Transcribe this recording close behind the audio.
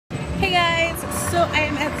so I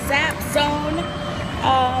am at Zap Zone.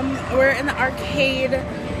 We're in the arcade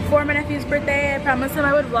for my nephew's birthday. I promised him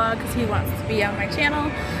I would vlog because he wants to be on my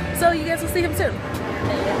channel. So you guys will see him soon.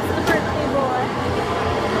 It's the birthday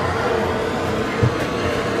boy.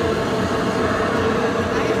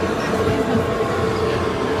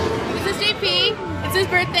 This is JP. It's his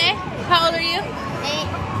birthday. How old are you? 8.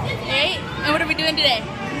 And what are we doing today?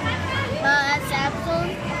 At Zap Zone.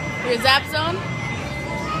 You're at Zap Zone?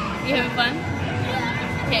 You having fun?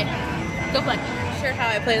 Yeah. Okay, go play. I'm not sure how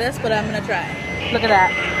I play this, but I'm gonna try. Look at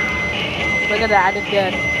that. Look at that, I did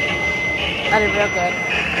good. I did real good.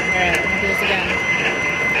 Alright, I'm gonna do this again.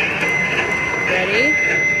 Ready?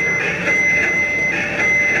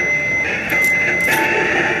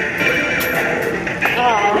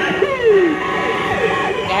 Oh.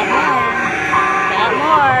 Got more. Got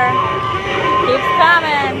more. Keeps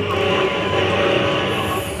coming.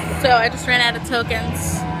 So I just ran out of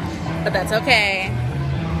tokens, but that's okay.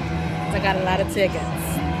 I got a lot of tickets.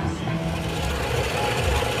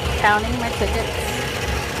 Counting my tickets.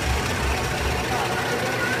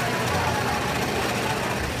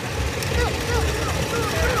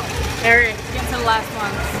 Eric, get to the last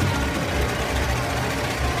ones.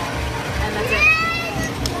 And that's it.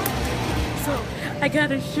 So I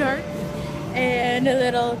got a shark and a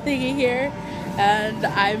little thingy here, and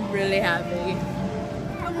I'm really happy.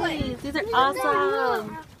 These are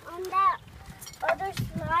awesome. On that other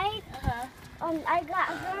slide, I got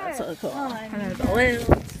her. That's so cool. Oh, And there's a little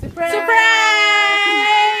surprise! surprise!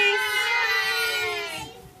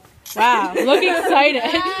 Wow, look excited.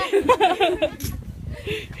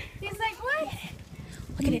 He's like, what?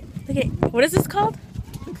 Look at it. Look at it. What is this called?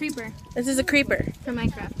 A creeper This is a creeper. from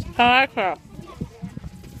Minecraft. Minecraft.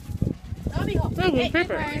 Hey,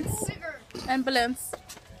 creepers. And balloons.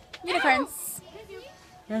 Unicorns.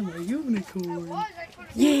 I'm a unicorn.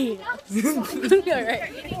 Yeah.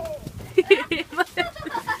 Alright.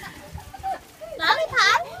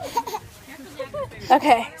 Lollipop?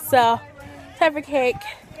 Okay, so time for cake.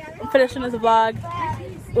 I'm finishing this vlog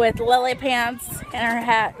with Lily pants and her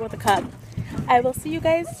hat with a cup. I will see you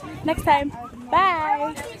guys next time.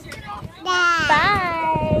 Bye.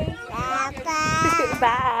 Bye.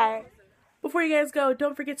 Bye. Before you guys go,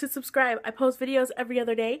 don't forget to subscribe. I post videos every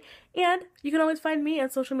other day, and you can always find me on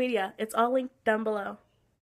social media. It's all linked down below.